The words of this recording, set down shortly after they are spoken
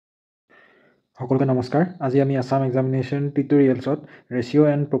সকলকে নমস্কাৰ আজি আমি আসাম এক্সামিনেশন টিউটোৰিয়েলছত ৰেশিও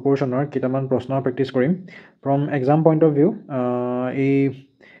এণ্ড প্ৰপোৰ্শনৰ কেইটামান প্ৰশ্ন প্ৰেক্টিছ কৰিম from exam point of view এই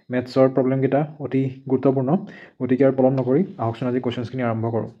মেথছৰ প্ৰবলেম কেইটা অতি গুৰুত্বপূৰ্ণ গতিকে আৰু পলম নকৰি আহকচোন আজি কোৱেশ্চনছখিনি আৰম্ভ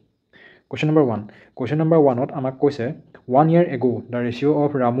কৰোঁ Question number 1 Question number 1 ত আমাক কৈছে 1 year ago the ratio of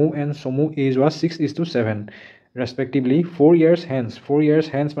Ramu and Somu age was 6:7 respectively 4 years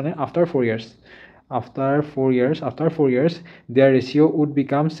hence মানে after 4 years after 4 years their ratio would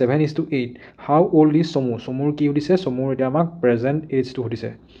become 7:8 how old is Somu Somur কি হদিছে Somur এটা আমাক present age to হদিছে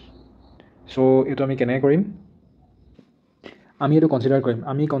so এটো আমি কেনে কৰিম আমি এটো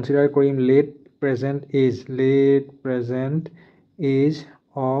কনসিডাৰ কৰিম late present age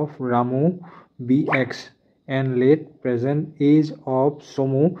of Ramu bx and late present age of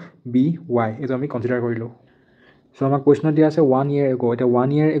Somu by এটো আমি কনসিডাৰ কৰিলো So আমাক কোৱেশ্চন দিয়া আছে 1 year ago এটা 1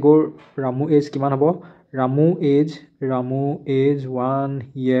 year ago Ramu age কিমান হ'ব Ramu age 1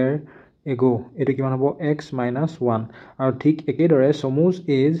 year ago এটো কিমান হ'ব x - 1 আৰু ঠিক একেদৰে Somu's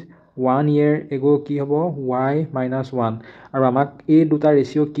age 1 year ago কি হ'ব y - 1 আৰু আমাক এই দুটা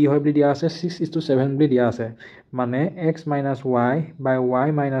ৰেশিও কি হয় বুলি দিয়া আছে 6:7 বুলি দিয়া আছে মানে x - y by y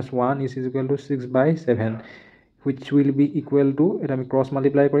 - 1 is equal to 6/7 which will be equal to এটা আমি cross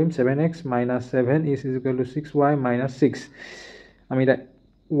multiply কৰিম 7x - 7 is equal to 6y - 6 আমি এটা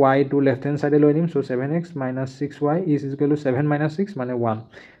y to left hand side লৈ নিম so 7x - 6y is equal to 7 - 6 মানে 1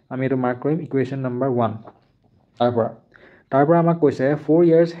 আমি এটো মাৰ্ক কৰিম ইকুৱেশ্যন নম্বৰ 1 তাৰপৰা আমাক কৈছে 4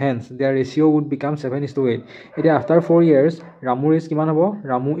 years hence their ratio would become 7:8 এতিয়া after 4 years Ramu's age কিমান হ'ব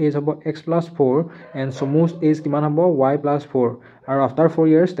Ramu age হ'ব x + 4 and Somu's age কিমান হ'ব y + 4 আৰু after 4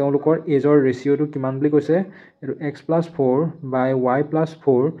 years তেওঁলোকৰ এজৰ ৰেশিওটো কিমান বুলি কৈছে এটো x + 4 by y +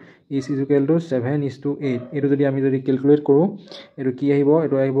 4 is equal to 7:8 এটো যদি আমি ক্যালকুলেট কৰো এটো কি আহিব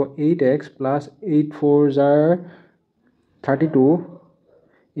এটো আহিব 8x + 8 4s are 32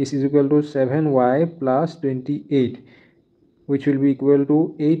 is equal to 7y + 28 which will be equal to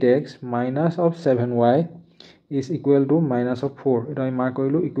 8x minus of 7y is equal to minus of 4 এটা আমি মাৰ্ক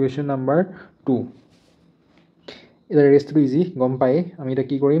কৰিলো ইকুৱেশ্যন নম্বৰ 2 এটা ৰেষ্টটো ইজি গম পাই আমি এটা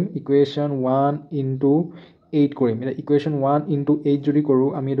কি কৰিম ইকুৱেশ্যন 1 into 8 কৰিম এটা ইকুৱেশ্যন 1 into 8 যদি কৰো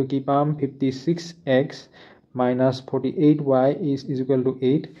আমি এটো কি পাম 56x minus 48y is equal to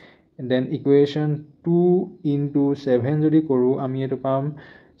 8 and then equation 2 into 7 যদি কৰো আমি এটো পাম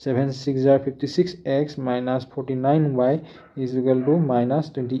 7 6 are 56x minus 49y is equal to minus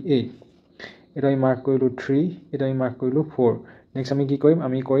 28 এটা আমি মাৰ্ক কৰিলো 3 এটা আমি মাৰ্ক কৰিলো 4 নেক্সট আমি কি কৰিম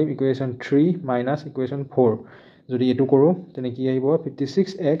আমি কৰিম ইকুৱেশ্যন 3 minus ইকুৱেশ্যন 4 যদি এটো কৰো তেনে কি আহিব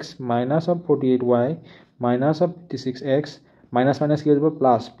 56x minus of 48y minus of 56x minus কি হ'ব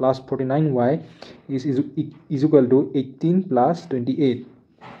plus 49y is equal to 18 plus 28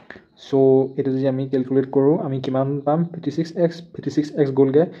 so এটো যদি আমি ক্যালকুলেট কৰো আমি কিমান পাম 56x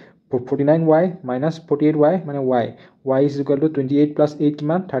গলগে 49y minus 48y মানে y is equal to 28 plus 8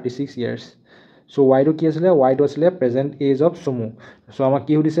 কিমান 36 years so y টো কি আছিল y টো আছিল present age of Somu so আমাক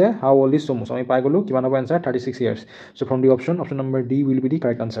কি হদিছে how old is Somu so আমি পাই গলো কিমান হ'ব answer 36 years so from the option number D will be the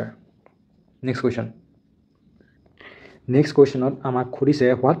correct answer next question ত আমাক খুদিছে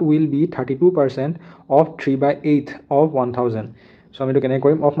what will be 32% of 3/8 of 1000 so আমি এটো কেনে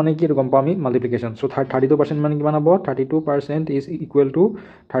কৰিম অফ মানে কি এটো গম পাম আমি মাল্টিপ্লিকেশন so 32% মানে কিমান হ'ব 32% is equal to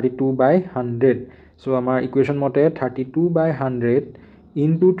 32/100 so আমাৰ ইকুৱেশ্যন মতে 32/100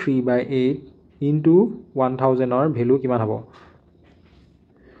 into 3/8 into 1000 ৰ ভ্যালু কিমান হ'ব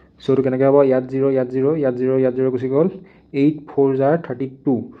so এটো কেনেকৈ হ'ব ইয়াত 0 গুছি গল 8 4s are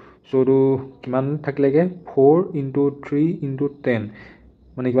 32 so এটো কিমান থাকিলেগে 4 into 3 into 10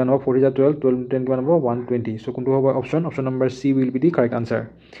 মানে কিমান হ'ব 4 is 12 12 into 10 কিমান হ'ব 120 so কোনটো হ'ব option number C will be the correct answer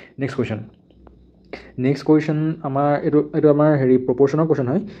next question আমাৰ এটো আমাৰ হেৰি proportional question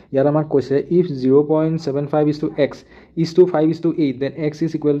হয় ইয়াত আমাক কৈছে if 0.75 is to x is to 5 is to 8 then x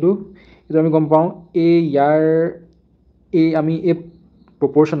is equal to এটো আমি গম পাওঁ a ইয়াৰ a আমি a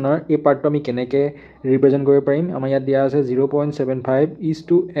proportional a পাৰ্টটো আমি কেনেকে ৰিপ্ৰেজেন্ট কৰিব পাৰিম আমাৰ ইয়াত দিয়া আছে 0.75 is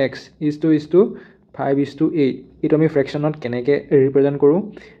to x is to 5 is to 8 এটো আমি ফ্ৰেকশনত কেনেকে ৰিপ্ৰেজেন্ট কৰো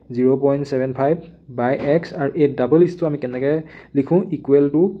 0.75 by x আৰু a ডাবল is to আমি কেনেকে লিখো equal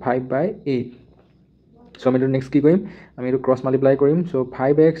to 5/8 so আমি নেক্সট কি কৰিম আমি এটো ক্ৰস মাল্টিপ্লাই কৰিম so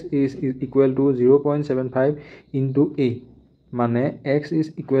 5x is equal to 0.75 into 8 মানে x is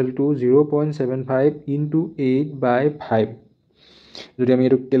equal to 0.75 into 8/5 যদি আমি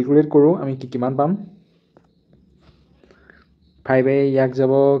এটো ক্যালকুলেট কৰো আমি কিমান পাম 5 এ ইয়াক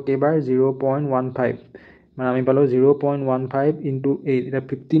যাব কেবাৰ 0.15 মানে আমি পালো 0.15 into 8 এটা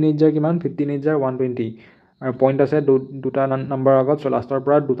 15 8 কিমান 15 8 120 আৰু পইণ্ট আছে দুটা নম্বৰ আগত সো লাষ্টৰ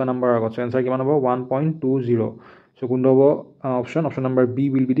পৰা দুটা নম্বৰ আগত সো आंसर কিমান হ'ব 1.20 সো কোনটো হ'ব option number B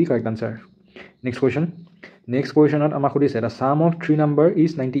will be the correct answer Next question. Next question at আমাক সুধিছে the sum of 3 number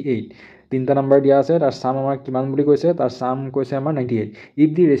is 98. তিনটা নাম্বার দিয়া আছে তাৰ sum আমাক কিমান বুলি কৈছে তাৰ sum কৈছে আমাৰ 98. If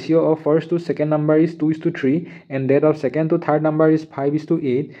the ratio of first to second number is 2:3 and that of second to third number is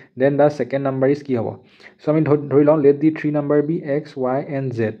 5:8, then the second number is কি হ'ব? So আমি ধৰি লওঁ let the 3 number be x, y and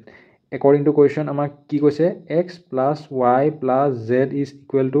z. According to question আমাক কি কৈছে x plus y plus z is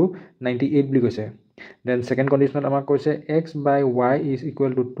equal to 98 বুলি কৈছে. Then second condition আমাক কৈছে x by y is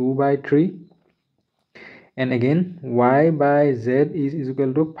equal to 2/3 and again y by z is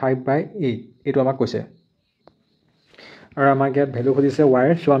equal to 5/8. এটো আমাক কৈছে আৰু আমাক ইয়াত ভ্যালু খুজিছে y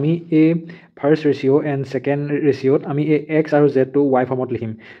so আমি a first ratio and second ratio আমি a x আৰু z to y ফৰ্মত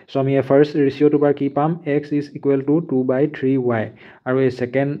লিখিম so আমি a first ratio to বাৰ কি পাম x is equal to 2/3y আৰু a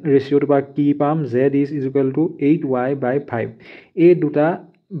second ratio to বাৰ কি পাম z is equal to 8y by 5 এই দুটা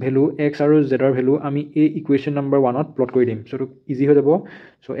ভ্যালু x আৰু z ৰ ভ্যালু আমি এই ইকুৱেশ্যন নম্বৰ 1 ত প্লট কৰি দিম so to ইজি হৈ যাব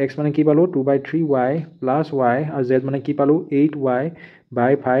so x মানে কি পালো 2/3y plus y আৰু z মানে কি পালো 8y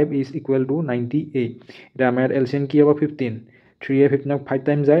by 5 is equal to 98 এটা আমাৰ LCM কি হ'ব 15 3 এ 15 ক 5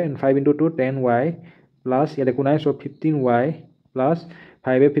 times যায় and 5 into 2 10y plus ইয়াতে কোনাই so 15y plus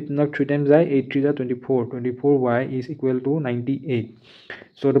 5 এ 15 ক 3 times যায় 8 3 is 24 24y is equal to 98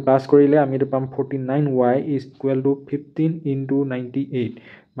 so to pass কৰিলে আমি তো পাম 49y is equal to 15 into 98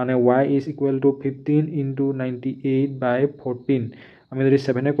 মানে y is equal to 15 into 98 by 14 আমি যদি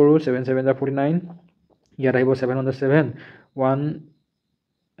 7 এ কৰো 7 7 is 49 ইয়াত আহিব 7 on the 7 1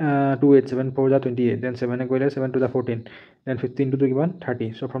 2 8 7 4 is 28 then 7 e koile 7 to the 14 then 15 to the given 30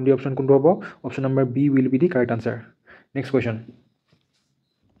 so from the option kuntu hobo option number B will be the correct answer next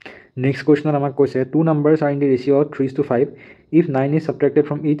question amak koise two numbers are in the ratio of 3:5 if 9 is subtracted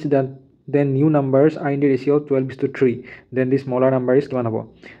from each then new numbers are in the ratio of 12:3 then the smaller number is kiman hobo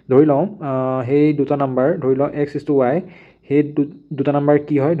dhori lo hey duta number dhori lo x is to y hey duta number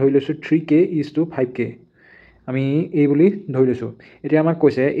ki hoy dhori losu 3k is to 5k আমি এই বুলি ধৰি লৈছো এতিয়া আমাক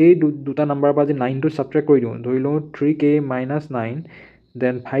কৈছে এই দুটা নাম্বাৰ পৰা যে 9 টো সাবট্ৰাক্ট কৰি দিও ধৰি লও 3k - 9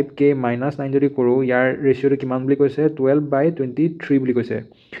 দেন 5k - 9 যদি কৰো ইয়াৰ ৰেশিওটো কিমান বুলি কৈছে 12/23 বুলি কৈছে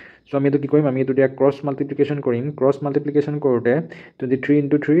সো আমি এটো কি কৰিম আমি এটো দিয়া ক্ৰস মাল্টিপ্লিকেশন কৰিম ক্ৰস মাল্টিপ্লিকেশন কৰোতে 23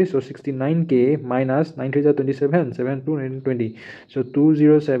 into 3 so 69k - 9 3 is 27 7 2 20 so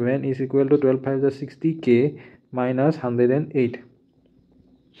 207 is equal to 12 5 is 60k minus 108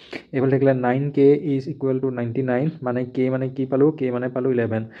 এফাল থাকিলে 9k is equal to 99 মানে k মানে কি পালো k মানে পালো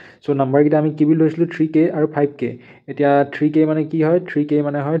 11 সো নাম্বার কিটা আমি কি বুলি লৈছিলো 3k আৰু 5k এতিয়া 3k মানে কি হয় 3k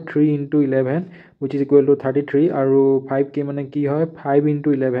মানে হয় 3 into 11 which is equal to 33 আৰু 5k মানে কি হয় 5 into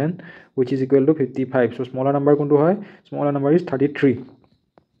 11 which is equal to 55 so smaller number কোনটো হয় smaller number is 33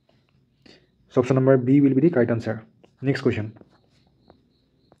 so option number B will be the correct answer next question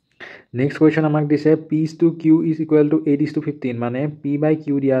next question আমাক দিছে p is to q is equal to 8 is to 15 মানে p by q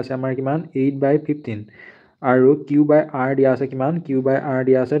দিয়া আছে আমাৰ কিমান 8/15 আৰু q by r দিয়া আছে কিমান q by r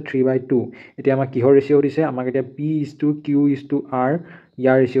দিয়া আছে 3/2 এতিয়া আমাক কিহৰ ৰেশিও দিছে আমাক এতিয়া p is to q is to r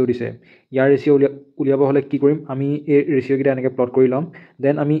ইয়াৰ ৰেশিও দিছে ইয়াৰ ৰেশিও উলিয়াব হলে কি কৰিম আমি এই ৰেশিও কিটা এনেকে প্লট কৰি লম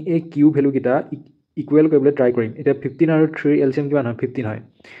দেন আমি এই q ভ্যালু কিটা ইকুৱেল কৰিবলৈ ট্ৰাই কৰিম এতিয়া 15 আৰু 3 LCM কিমান হয় 15 হয়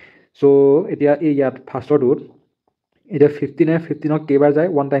সো এতিয়া এই ইয়াত ফাৰ্ষ্টৰটোত এটা 15 এ 15 ক কেবাৰ যায়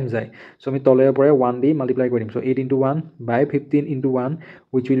 1 টাইম যায় সো আমি তলেৰ পৰা 1 দি মাল্টিপ্লাই কৰিম so 8 into 1 by 15 into 1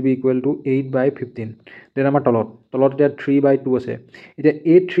 which will be equal to 8/15 then আমাৰ তলত এটা 3/2 আছে এটা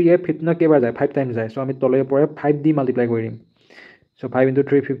 8 3 এ 15 ক কেবাৰ যায় 5 টাইম যায় সো আমি তলেৰ পৰা 5 দি মাল্টিপ্লাই কৰিম so 5 into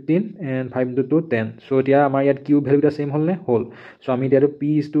 3 15 and 5 into 2 10 so এতিয়া আমাৰ ইয়াত q ভ্যালুটা সেম হল নে হল সো আমি এতিয়াটো p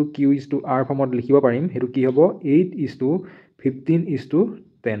is to q is to r ফৰ্মত লিখিব পাৰিম হেতু কি হ'ব 8 is to 15 is to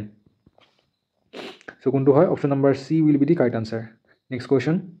 10 so kuntu hoy option number C will be the correct answer next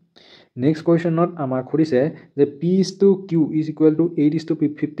question not amak khudise je p is to q is equal to 8 is to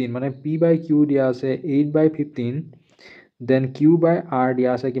 15 mane p by q dia ase 8/15 then q by r dia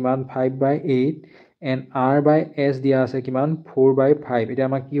ase kiman 5/8 and r by s dia ase kiman 4/5 eta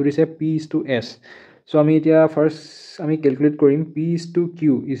amak ki hodise p is to s so ami etia first আমি calculate কৰিম p is to q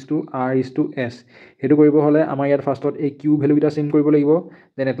is to r is to s হেতু কৰিব হলে আমাৰ ইয়াত ফাৰ্ষ্টত এই q value কিটা সেম কৰিব লাগিব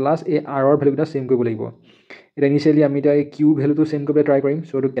দেন এট লাষ্ট এই r ৰ ভ্যালু কিটা সেম কৰিব লাগিব এটা ইনিশিয়ালি আমি এটা এই q ভ্যালুটো সেম কৰিবলৈ ট্ৰাই কৰিম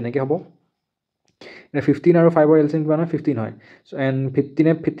সো এটো কেনেকৈ হ'ব এটা 15 আৰু 5 ৰ এলসিএম কিমান হয় 15 হয় সো এন্ড 15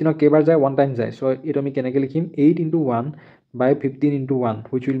 এ 15 ক কেবাৰ যায় 1 টাইম যায় সো এটো আমি কেনেকৈ লিখিম 8 into 1 by 15 into 1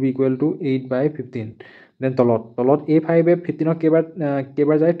 which will be equal to 8/15 then তলত a 5 এ 15 ক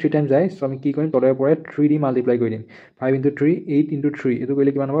কেবাৰ যায় 3 টাইম যায় সো আমি কি কৰিম তলৰ পৰা 3 দি মাল্টিপ্লাই কৰি দিম 5 into 3 8 into 3 এটো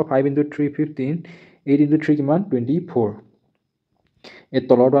কৰিলে কিমান হ'ব 5 into 3 15 8 into 3 কিমান 24 এই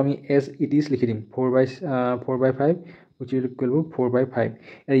তলৰটো আমি as it is লিখি দিম 4/5 which is equal to 4 by 5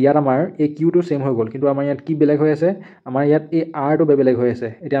 ইয়াত আমাৰ এই q টো সেম হৈ গল কিন্তু আমাৰ ইয়াত কি বেলেগ হৈ আছে আমাৰ ইয়াত এই r টো বেলেগ হৈ আছে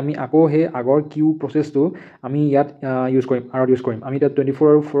এটা আমি আকৌ হে আগৰ q প্ৰসেসটো আমি ইয়াত ইউজ কৰিম r ইউজ কৰিম আমি এটা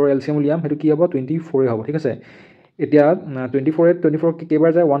 24 আৰু 4 এলসিএম উলিয়াম হেতু কি হ'ব 24 হ'ব ঠিক আছে এতিয়া 24 কে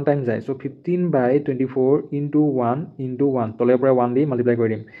কেবাৰ যায় 1 টাইম যায় সো 15 by 24 into 1 into 1 তলে পৰা 1 দি মাল্টিপ্লাই কৰি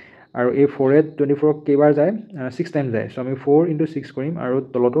দিম আৰু এই 4 এ 24 কেবাৰ যায় 6 টাইম যায় সো আমি 4 into 6 কৰিম আৰু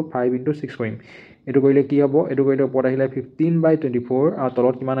তলটো 5 into 6 কৰিম এটো কৰিলে কি হ'ব এটো কৰিলে ওপৰত আহিলে 15 by 24 আৰু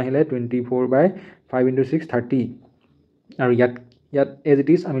তলত কিমান আহিলে 24 by 5 into 6 30 আৰু ইয়াত as it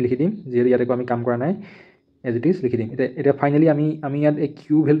is আমি লিখি দিম যে ইয়াতে আমি কাম কৰা নাই as it is লিখি দিম এটা ফাইনালি আমি ইয়াত এই q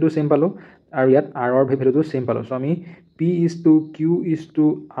ভ্যালুটো সেম পালো আৰু ইয়াত r ৰ ভ্যালুটো সেম পালো সো আমি p is to q is to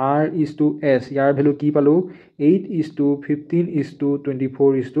r is to s year value কি পালো 8 is to 15 is to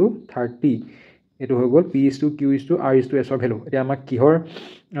 24 is to 30 এটো হৈ গল p is to q is to r is to s ৰ value এটা আমাক কিহৰ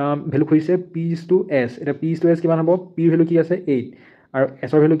value খুইছে p is to s এটা p is to s কিমান হ'ব p ৰ ভ্যালু কি আছে 8 আৰু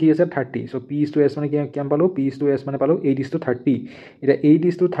s ৰ ভ্যালু কি আছে 30 so p is to s মানে কিমান পালো p is to s মানে পালো 8 is to 30 এটা 8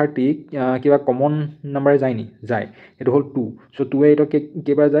 is to 30 কিবা কমন নাম্বাৰ যায় নি যায় এটো হল 2 সো 2 এ এটো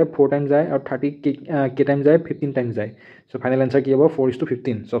কেবাৰ যায় 4 টাইম যায় আৰু 30 কে টাইম যায় 15 টাইম যায় সো ফাইনাল আনসার কি হ'ব 4 is to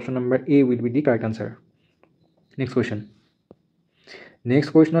 15 so option number a will be the correct answer next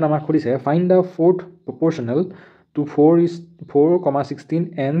question আমাক খুদিছে find the fourth proportional to 4:16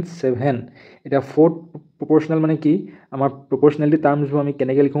 and 7 এটা fourth proportional মানে কি আমাৰ proportionality terms আমি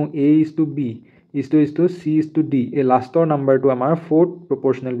কেনেকৈ লিখো a is to b is to c is to d এই লাষ্টৰ নাম্বাৰটো আমাৰ fourth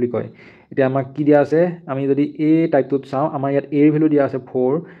proportional বুলি কয় এটা আমাক কি দিয়া আছে আমি যদি a টাইপটোত চাও আমাৰ ইয়াত a ভ্যালু দিয়া আছে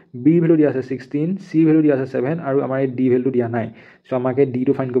 4 b ভ্যালু দিয়া আছে 16 c ভ্যালু দিয়া আছে 7 আৰু আমাৰ d ভ্যালু দিয়া নাই সো আমাকে d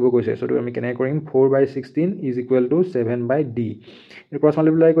টো ফাইন্ড কৰিব কৈছে সো আমি কেনে কৰিম 4/16 is equal to 7/d এৰ ক্ৰস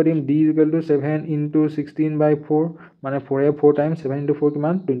মাল্টিপ্লাই কৰিম d is equal to 7 into 16/4 মানে 4 এ 4 times 7 into 4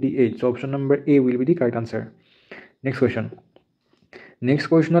 কিমান 28 so option number a will be the correct answer next question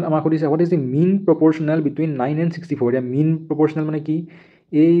আমাক খুদিছে what is the mean proportional between 9 and 64 এটা mean proportional মানে কি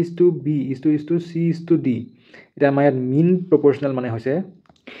a is to b is to c is to d এটা আমাৰ ইয়াত mean proportional মানে হৈছে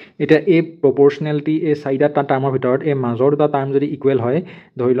এটা a proportionality a সাইডা টাৰ্মৰ ভিতৰত এই মাজৰ দুটা টাৰ্ম যদি ইকুৱেল হয়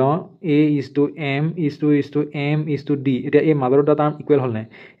ধৰি লও a is to m is to m is to d এটা এই মাজৰ দুটা টাৰ্ম ইকুৱেল হল নাই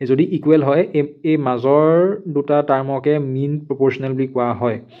যদি ইকুৱেল হয় এই মাজৰ দুটা টাৰ্মকে mean proportional বুলি কোৱা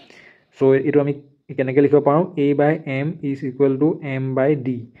হয় সো এটো আমি কেনেকৈ লিখিব পাৰো a by m is equal to m by d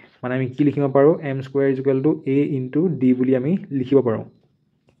মানে আমি কি লিখিব পাৰো m square is equal to a into d বুলি আমি লিখিব পাৰো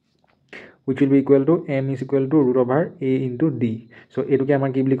which will be equal to m is equal to root over a into d so এটোকে আমাৰ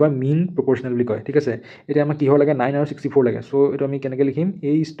কি বুলি কয় mean proportional বুলি কয় ঠিক আছে এটা আমাৰ কি হ'ব লাগে 9 আৰু 64 লাগে so এটো আমি কেনেকৈ লিখিম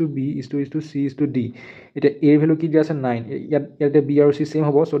a is to b is to c is to d এটা a এর ভ্যালু কি দিয়া আছে 9 ইয়াতে b আৰু c সেম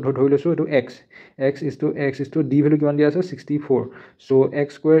হ'ব so ধৰি লৈছো এটো x is to d value কিমান দিয়া আছে 64 so x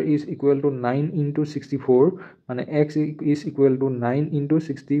square is equal to 9 into 64 মানে x is equal to 9 into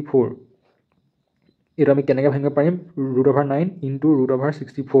 64 এটা আমি কেনেকৈ ভাঙিব পাৰিম root over 9 into root over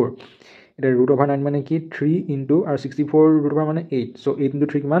 64 এটা root over 9 মানে কি 3 into আর 64 root over মানে 8 so 8 into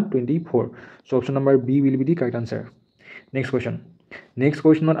 3 কিমান 24 so option number b will be the correct answer next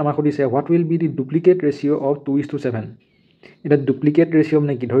question আমাক খুদিছে what will be the duplicate ratio of 2:7 এটা ডুপ্লিকেট রেশিও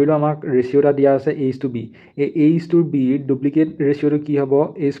মানে কি ধৰিলো আমাক রেশিওটা দিয়া আছে a is to b এই a is to b duplicate রেশিওটো কি হ'ব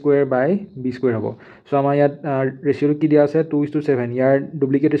a square by b square হ'ব সো আমাৰ ইয়াত ৰেশিওটো কি দিয়া আছে 2:7 ইয়াৰ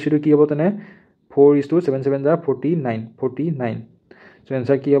ডুপ্লিকেট রেশিওটো কি হ'ব তেনে 4:7 are 49 so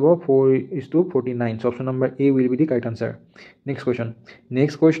answer কি হ'ব 4:49 so option number a will be the correct answer next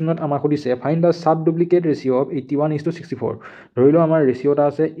question আমাক খুদিছে find the sub duplicate ratio of 81:64 ধৰিলো আমাৰ রেশিওটা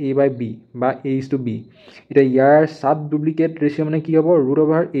আছে a by b বা a is to b এটা ইয়াৰ sub duplicate ratio মানে কি হ'ব root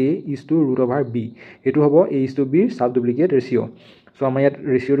over a is to root over b এটো হ'ব a is to b sub duplicate ratio so আমাৰ ইয়াত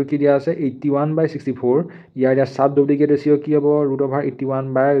ৰেশিওটো কি দিয়া আছে 81/64 ইয়াৰ sub duplicate ratio কি হ'ব root over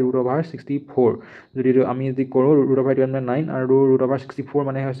 81/64 যদি আমি যদি কৰো root over 81 মানে 9 আৰু root over 64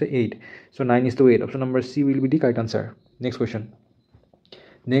 মানে হৈছে 8 so 9:8 option number c will be the correct answer next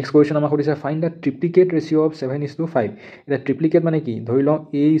question আমাক খুদিছে find the triplicate ratio of 7:5 এটা triplicate মানে কি ধৰি লও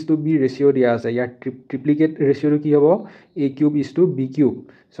a is to b ratio দিয়া আছে ইয়াৰ triplicate ratio কি হ'ব a cube is to b cube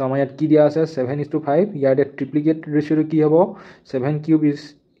so আমাৰ ইয়াত কি দিয়া আছে 7:5 ইয়াৰ triplicate ratio কি হ'ব 7 cube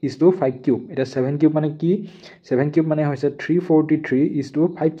is to 5 cube এটা 7 cube মানে কি 7 cube মানে হৈছে 343 is to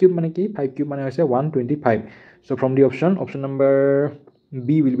 5 cube মানে কি 5 cube মানে হৈছে 125 so from the option number b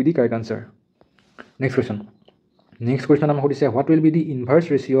will be the correct answer next question আমাক খুদিছে what will be the inverse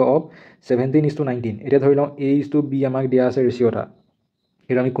ratio of 17:19 এটা ধৰি লও a is to b আমাক দিয়া আছে ৰেশিওটা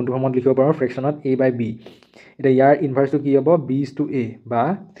এটা আমি কোনটো ফৰ্মত লিখিব পাৰো ফ্ৰ্যাকশনত a by b এটা ইয়াৰ ইনভার্সটো কি হ'ব b is to a বা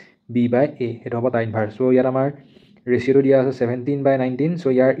b by a এটা হ'ব তাৰ ইনভাৰ্স সো ইয়াত আমাৰ ৰেশিওটো দিয়া আছে 17/19 সো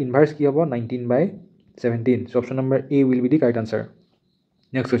ইয়াৰ ইনভার্স কি হ'ব 19/a 17. So option number A will be the correct answer.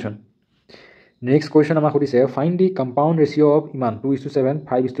 Next question. Next question আমাক সুধিছে find the compound ratio of ইমান 2:7,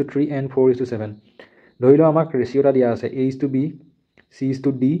 5:3 and 4:7. ধৰি লও আমাক ৰেচিওটা দিয়া আছে A:B,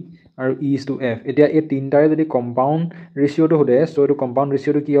 C:D আৰু E:F. এতিয়া এই তিনটাৰে যদি কম্পাউণ্ড ৰেচিওটো সোধে সো এটো কম্পাউণ্ড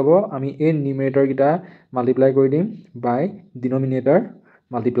ৰেচিওটো কি হ'ব আমি এই নিউমেৰেটৰ কিটা মাল্টিপ্লাই কৰি দিম বাই ডিনোমিনেটৰ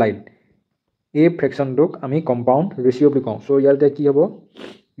মাল্টিপ্লাইড এই ফ্ৰেকশনটোক আমি কম্পাউণ্ড ৰেচিও বুলি কওঁ সো ইয়াতে কি হ'ব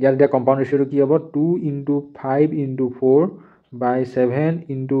ইয়াতে কম্পাউণ্ড ৰেচিওটো কি হ'ব 2 * 5 * 4 by 7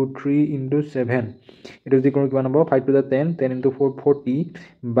 into 3 into 7. It is equal to 5 to the 10, 10 into 4, 40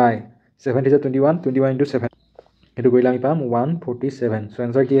 by 7 is 21, 21 into 7. It is 147. So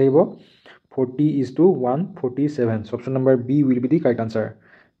answer ki aibo 40:147. So option number B will be the correct answer.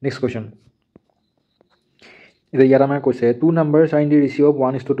 Next question. Is yara amar koise two numbers are in the ratio of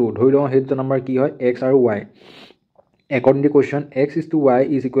 1:2. Dhori lo head number ki hoy x and y. According to the question, x:y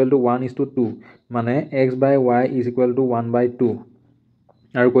is equal to 1:2. Mane x by y is equal to 1/2.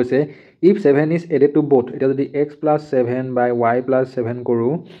 Aru koise if 7 is added to both, it is the x plus 7 by y plus 7 koru.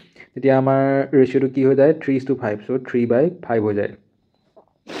 Tetia amar ratio to ki hoy jay 3:5. So 3/5 hoy jay.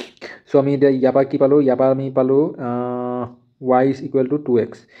 So ami eta yapa ki palu yapa ami palu y is equal to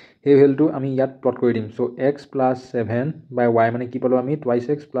 2x. He value to ami yat plot kori dim. So x plus 7 by y mane ki palu ami twice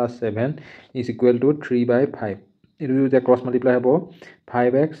x plus 7 is equal to 3/5. It will be cross multiply abo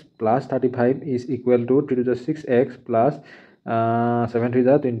 5x plus 35 is equal to 3 to the 6x plus 7 to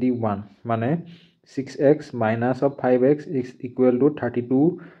the 21. Mane 6x minus of 5x is equal to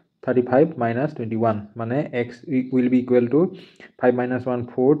 35 minus 21. Mane x will be equal to 5 minus 1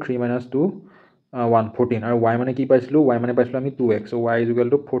 4 3 minus 2 1 14. Or y mane ki paislu y mane paislu ami 2x. So y is equal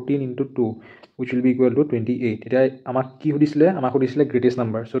to 14 into 2 which will be equal to 28. Eta amak ki hudisile amak hudisile greatest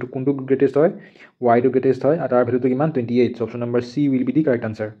number. So kuntu greatest hoy y to greatest hoy atar value to kiman 28. So option number C will be the correct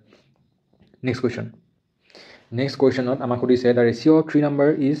answer. Next question. Next question not amak hudise the ratio of three number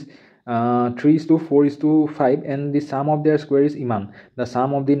is 3:4:5 and the sum of their square is iman. The sum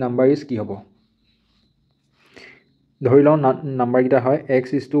of the number is ki hobo ধৰি লও number কিটা হয়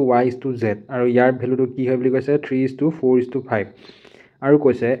x:y:z আৰু ইয়াৰ ভ্যালুটো কি হয় বুলি কৈছে 3:4:5 আৰু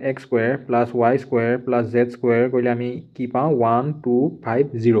কৈছে x² + y² + z² কইলে আমি কি পাও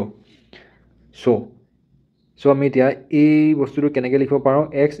 1250 সো আমি এতিয়া এই বস্তুটো কেনেকৈ লিখিব পাৰো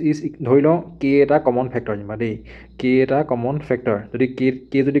x is ধৰি লও k এটা কমন ফ্যাক্টৰ নিবা দেই k এটা কমন ফ্যাক্টৰ যদি k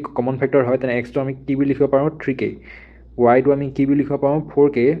যদি কমন ফ্যাক্টৰ হয় তেনে x টো আমি কি বুলি লিখিব পাৰো 3k y টো আমি কি বুলি লিখিব পাৰো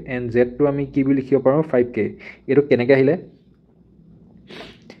 4k and z টো আমি কি বুলি লিখিব পাৰো 5k এটো কেনেকৈ আহিলে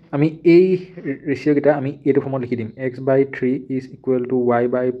আমি এই ৰেচিও কিটা আমি এটো ফৰ্মত লিখি দিম x/3 is equal to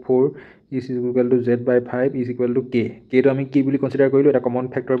y/4 is equal to z/5 is equal to k টো আমি কি বুলি কনসিডাৰ কৰিলো এটা কমন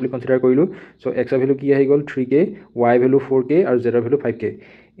ফ্যাক্টৰ বুলি কনসিডাৰ কৰিলো সো x ৰ ভ্যালু কি আহি গল 3k y ভ্যালু 4k আৰু z ৰ ভ্যালু 5k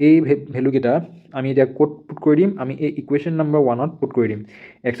এই ভ্যালু কিটা আমি এতিয়া কোড পুট কৰি দিম আমি এই ইকুৱেচন নম্বৰ 1 ত পুট কৰি দিম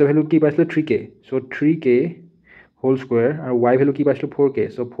x ৰ ভ্যালু কি পাইছিল 3k so 3k whole square and y value ki paislu 4k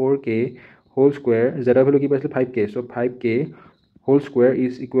so 4k whole square z value ki paislu 5k so 5k whole square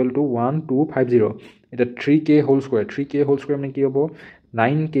is equal to 1250 eta 3k whole square mane ki hobo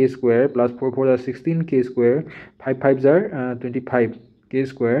 9k square plus 4 4 are 16k square 5 5 are 25k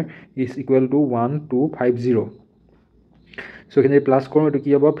square is equal to 1250 so kene plus koru etu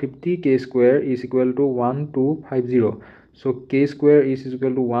ki hobo 50k square is equal to 1250 so k square is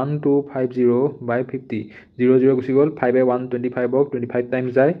equal to 1250 by 50 0 0 gusi gol 5 by 125 ok 25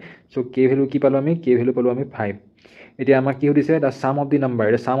 times jay so k value ki palo ami k value palo ami 5 etia amak ki hodise the sum of the number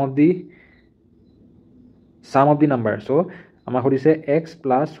the sum of the number so amak hodise x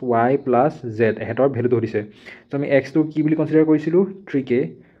plus y plus z hetor value to hodise so ami x to ki boli consider korisilu 3k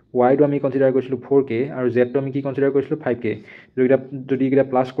y to ami consider korisilu 4k aru z to ami ki consider korisilu 5k jodi eta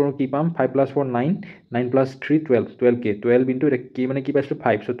plus koru ki pam 5 plus 4 9 9 plus 3 12 12k 12 into k mane ki paislu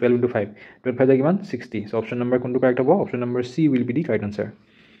 5 so 12 into 5 12 5 kiman 60 so option number kuntu correct hobo option number C will be the correct answer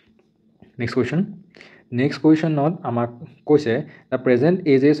next question not amak koise the present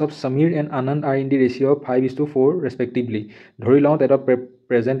ages of Samir and Anand are in the ratio of 5:4 respectively dhori law that of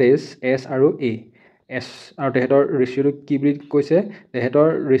present age s aru a s aru tehetor ratio to ki boli koise tehetor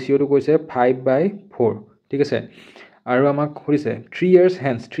ratio to koise 5/4 ঠিক আছে আৰু আমাক কৰিছে 3 years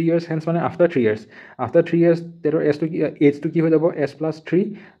hence মানে after 3 years তেহেতৰ s to কি age to কি হৈ যাব s plus 3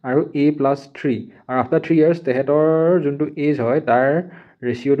 আৰু a plus 3 আৰু after 3 years তেহেতৰ যোনটো age হয় তাৰ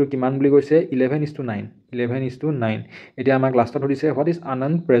ৰেচিও to কিমান বুলি কৈছে 11:9 এতিয়া আমাক লাষ্টত হদিছে what is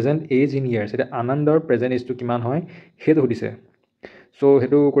Anand present age in years এটা আনন্দৰ present age to কিমান হয় হেতু হদিছে সো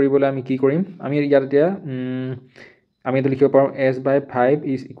হেতু কৰিবলৈ আমি কি কৰিম আমি ইয়াত এতিয়া আমি এটা লিখিব পাৰোঁ s by 5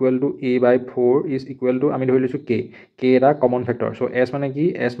 is equal to a by 4 is equal to আমি ধৰি লৈছোঁ k এটা কমন ফেক্টৰ চ' s মানে কি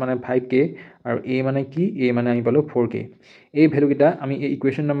s মানে 5k আৰু a মানে কি a মানে আমি পালোঁ 4k এই ভেলুকেইটা আমি এই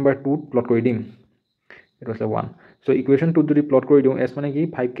ইকুৱেশ্যন নম্বৰ 2 প্লট কৰি দিম এইটো আছে 1 চ' ইকুৱেশ্যন 2 যদি প্লট কৰি দিওঁ s মানে কি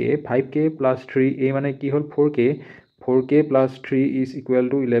 5k plus 3 a মানে কি হ'ল 4k plus 3 is equal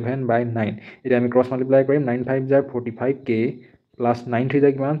to 11 by 9 এতিয়া আমি ক্ৰছ মাল্টিপ্লাই কৰিম 9 5 জাৰ 45k plus 9 3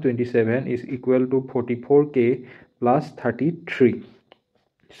 জাৰ কিমান 27 is equal to 44k plus 33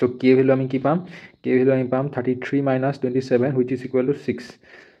 so k value আমি কি পাম k value আমি পাম 33 minus 27 which is equal to 6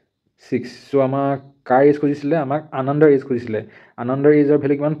 so আমাক কাৰ এজ খুজিছিলে আমাক আনন্দৰ এজ খুজিছিলে আনন্দৰ এজৰ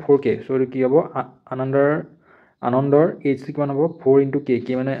ভ্যালু কিমান 4k so এটো কি হ'ব আনন্দৰ এজ কিমান হ'ব 4 into k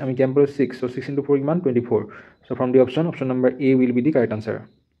মানে আমি কেম পালো 6 so 6 into 4 কিমান 24 so from the option number a will be the correct answer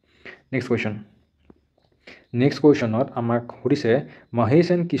next question not আমাক সুধিছে Mahesh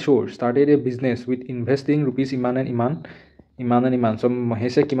and Kishore started a business with investing rupees iman and iman so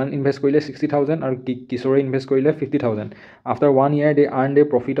Mahesh কিমান invest কৰিলে 60000 আৰু Kishore invest কৰিলে 50000 after 1 year they earned a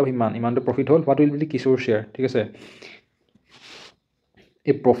profit of ইমানটো profit হ'ল what will be the Kishore share ঠিক আছে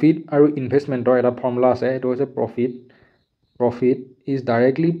a profit আৰু ইনভেষ্টমেন্টৰ এটা ফৰ্মুলা আছে এটো হৈছে profit is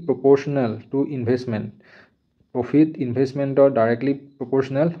directly proportional to investment profit investment or directly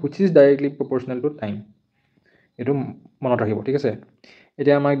proportional which is directly proportional to time এটো মনত ৰাখিব ঠিক আছে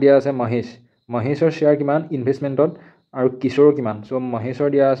এতিয়া আমাক দিয়া আছে মহেশৰ শেয়াৰ কিমান ইনভেষ্টমেন্টত আৰু কিশোৰৰ কিমান সো মহেশৰ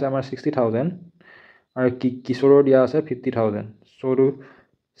দিয়া আছে আমাৰ 60000 আৰু কিশোৰৰ দিয়া আছে 50000 সো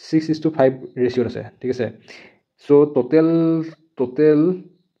 6:5 ৰেশিও আছে ঠিক আছে সো টোটেল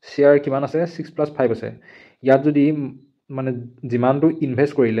শেয়াৰ কিমান আছে 6 + 5 আছে ইয়াত যদি মানে যিমানটো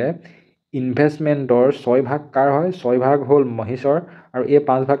ইনভেস্ট কৰিলে ইনভেষ্টমেন্টৰ 6 ভাগ কাৰ হয় 6 ভাগ হ'ল মহেশৰ আৰু এই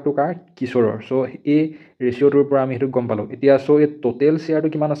 5 ভাগটো কাৰ কিশোৰৰ সো এই ৰেশিওটোৰ পৰা আমি হেতু গম পালো এতিয়া সো এই টোটেল শেয়াৰটো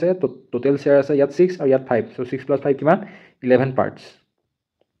কিমান আছে টোটেল শেয়াৰ আছে ইয়াত 6 আৰু ইয়াত 5 সো 6 + 5 কিমান 11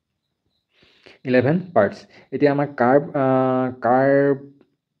 পাৰ্টস এতিয়া আমাৰ কাৰ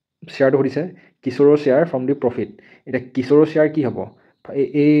শেয়াৰটো হৈছে কিশোৰৰ শেয়াৰ ফ্ৰম দি প্ৰফিট এটা কিশোৰৰ শেয়াৰ কি হ'ব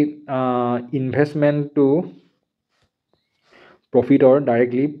এই ইনভেষ্টমেন্টটো প্ৰফিটৰ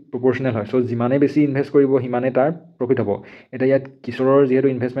ডাইৰেক্টলি প্ৰপোৰ্শনাল হয় সো যিমানে বেছি ইনভেস্ট কৰিব হিমানে তাৰ প্ৰফিট হ'ব এটা ইয়াত কিশোৰৰ যেহেতু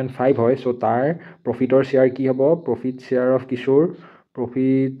ইনভেষ্টমেন্ট 5 হয় সো তাৰ প্ৰফিটৰ শেয়াৰ কি হ'ব প্ৰফিট শেয়াৰ অফ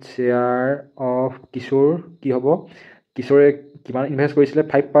কিশোৰ কি হ'ব কিশোৰে কিমান ইনভেস্ট কৰিছিলে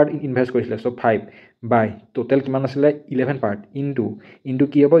 5 পাৰ্ট ইনভেস্ট কৰিছিলে সো 5 বাই টোটাল কিমান আছিল 11 পাৰ্ট ইনটু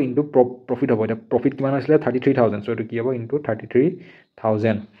কি হ'ব ইনটু প্ৰফিট হ'ব এটা প্ৰফিট কিমান আছিল 33000 সো এটো কি হ'ব ইনটু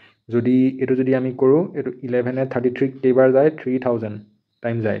 33000 যদি আমি কৰো এটো 11 এ 33 কেইবাৰ যায় 3000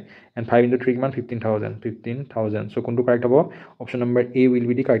 টাইম যায় and 5 into 3 কিমান 15000 so কোনটো কাৰেক্ট হ'ব option number a will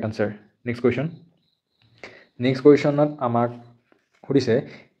be the correct answer next question আমাক সুধিছে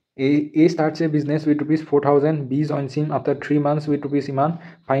A starts a business with rupees 4000 B joins him after 3 months with rupees iman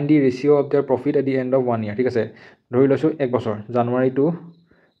find the ratio of their profit at the end of 1 year ঠিক আছে ধৰি লৈছো 1 বছৰ জানুৱাৰী two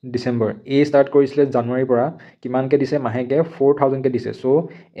December A start কৰিছিলে জানুৱাৰীৰ পৰা কিমানকে দিছে মাহেকে 4000 কে দিছে সো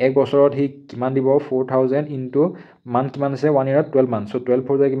এক বছৰত হি কিমান দিব 4000 ইনটু মান কিমান আছে 1 ইয়াৰত 12 মান সো 12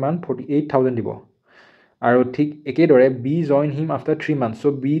 ফৰ যায় কিমান 48000 দিব আৰু ঠিক একেদৰে B জয়েন হিম আফটাৰ 3 মান্থ সো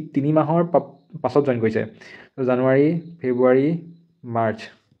B 3 মাহৰ পাছত জয়েন কৰিছে সো জানুৱাৰী ফেব্ৰুৱাৰী মাৰ্চ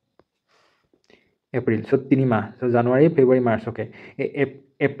এপ্ৰিল সো 3 মাহ সো জানুৱাৰী ফেব্ৰুৱাৰী মাৰ্চ ওকে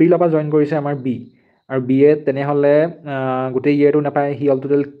এপ্ৰিলৰ পৰা জয়েন কৰিছে আমাৰ B আৰু B এ তেনে হলে গোটেই ইয়াৰটো নাপায় হি অল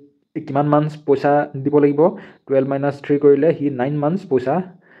টোটাল কিমান মান্থস পইচা দিব লাগিব 12 - 3 কৰিলে হি 9 মান্থস পইচা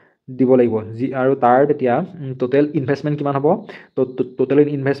দিব লাগিব আৰু তাৰ তেতিয়া টোটাল ইনভেষ্টমেন্ট কিমান হ'ব টোটাল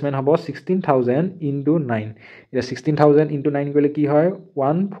ইনভেষ্টমেন্ট হ'ব 16000 into 9 এটা 16000 into 9 কৰিলে কি হয়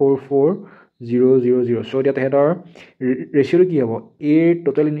 144000 সো এতিয়া হেডৰ ৰেশিও কি হ'ব A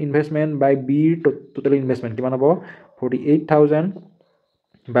total investment by B total investment কিমান হ'ব 48000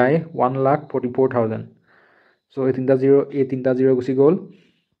 by 1,44,000 so এই তিনটা জিরো গুছি গল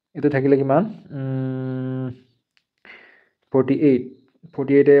এটো থাকিলে কিমান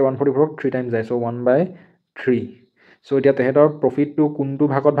 48 এ 144 3 টাইমস যায় so 1/3 so এতিয়া তেহেতৰ প্ৰফিট টু কোনটো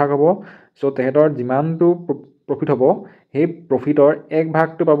ভাগত ভাগ হ'ব so তেহেতৰ যিমানটো প্ৰফিট হ'ব হে প্ৰফিটৰ এক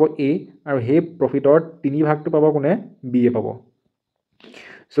ভাগটো পাব A আৰু হে প্ৰফিটৰ 3 ভাগটো পাব কোনে B এ পাব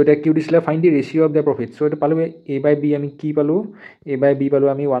so এটা কি দিছিলে find the ৰেশিও of the profit so এটা পালো A by B আমি কি পালো A by B পালো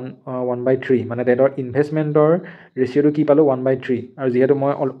আমি 1/3 মানে তেহেতৰ ইনভেষ্টমেন্টৰ ৰেশিওটো কি পালো 1/3 আৰু যেহেতু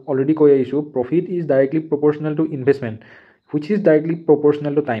মই অলৰেডি কৈ আহিছো profit is directly প্ৰপোৰ্শনাল two investment which is directly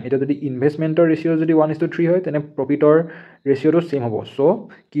proportional to time এটা যদি ইনভেষ্টমেন্টৰ ৰেশিও যদি 1:3 হয় তেনে প্ৰফিটৰ ৰেশিওটো সেম হ'ব সো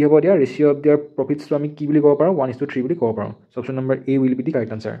কি হ'ব দিয়া ৰেশিও অফ देयर প্ৰফিটস আমি কি বুলি ক'ব পাৰো 1:3 বুলি ক'ব পাৰো option number A will be the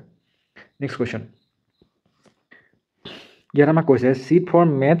correct answer next question ইয়াত আমাক কৈছে seat for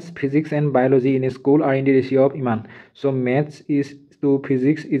maths, physics and biology in a school are in the ratio of ইমান so maths is to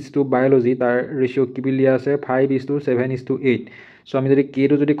physics is to biology তাৰ ratio কি বুলি আছে 5:7:8 so আমি যদি k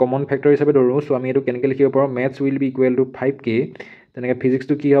টো যদি কমন ফ্যাক্টৰ হিচাপে ধৰো so আমি এটো কেনেকৈ লিখিব পাৰো maths will be equal to 5k তেনেকৈ physics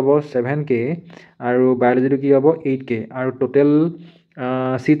টো কি হ'ব 7k আৰু biology টো কি হ'ব 8k আৰু total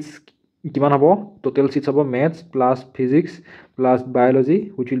seats কিমান হ'ব total seats হ'ব maths plus physics plus biology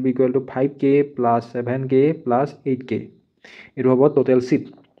which will be equal to 5k plus 7k plus 8k it will have total seat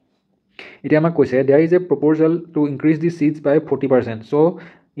it আমাক কৈছে there is a proposal to increase the seats by 40% so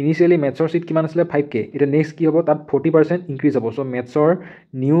initially maths or seat কিমান আছিল 5k এটা next কি হ'ব তাত 40% increase হ'ব so maths or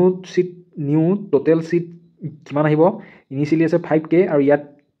new total seat কিমান আহিব initially আছে 5k আৰু ইয়াত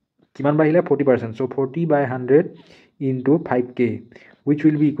কিমান বাহিলে 40% so 40 by 100 into 5k which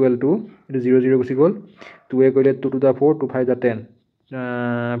will be equal to 0 0 গুছি গল 2 এ কইলে 2 to the 4 2 5 the 10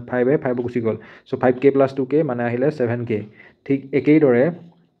 5 এ 5 গুছি গল so 5k plus 2k মানে আহিলে 7k ঠিক একেই দৰে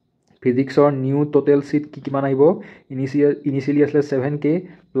physics or new total seat কিমান আহিব initially আসলে 7k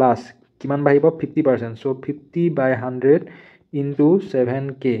plus কিমান বাহিব 50% so 50 by 100 into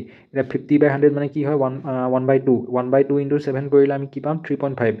 7k এটা 50 by 100 মানে কি হয় 1/2 into 7 কৰিলে আমি কি পাম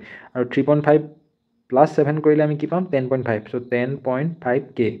 3.5 আৰু 3.5 plus 7 কৰিলে আমি কি পাম 10.5 so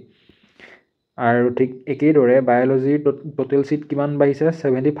 10.5k আৰু ঠিক একেই দৰে বায়োলজি টোটাল সিট কিমান বাহিছে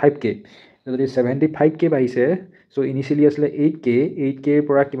 75k যদি 75k বাহিছে so initially আসলে 8k এৰ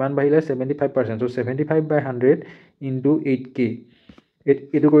পৰা কিমান বাহিলে 75% so 75 by 100 into 8k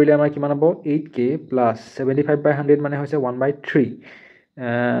এটো কৰিলে আমাৰ কিমান হ'ব 8k plus 75 by 100 মানে হৈছে 1/3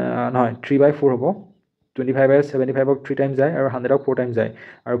 নহয় 3/4 হ'ব 25 by 75 of 3 times যায় আৰু 100 of 4 times যায়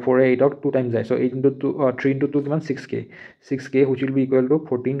আৰু 4 এ 8 of 2 times যায় so 8 into 2 3 into 2 কিমান 6k which will be equal to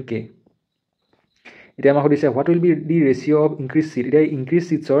 14k এটা আমাক দিছে what will be the ratio of increased seat এটা increased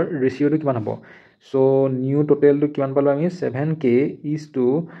seats or ratio টো কিমান হ'ব so new total টো কিমান পালো আমি 7k is to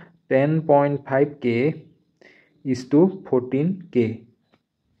 10.5k is to 14k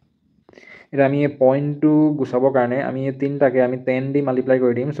এটা আমি এই পয়েন্ট টো গুছাবৰ কাৰণে আমি এই তিনটাকে আমি 10 দি মাল্টিপ্লাই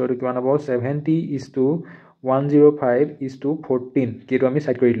কৰি দিম সো এটো কিমান হ'ব 70 is to 105 is to 14 কেটো আমি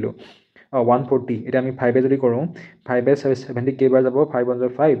সাইড কৰি দিলো 140 এটা আমি 5 এ যদি কৰো 5 এ 70 কেবাৰ যাব 5 1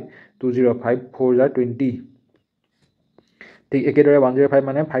 5 205 4 20 ঠিক একেদৰে 105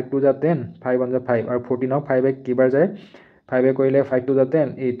 মানে 5 2 10 5 1 5 আৰু 14 অফ 5 এ কেবাৰ যায় 5 এ কৰিলে 5 2 10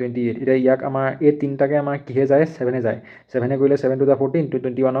 828 এটা ইয়াক আমাৰ এই তিনটাকে আমাৰ কিহে যায় 7 এ যায় 7 এ কৰিলে 7 2 14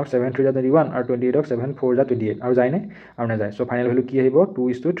 21 অফ 7 3 21 আৰু 28 অফ 7 4 28 আৰু যায় নে আৰু না যায় সো ফাইনাল ভ্যালু কি আহিব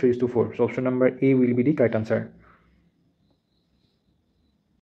 2:3:4 so option number A will be the correct answer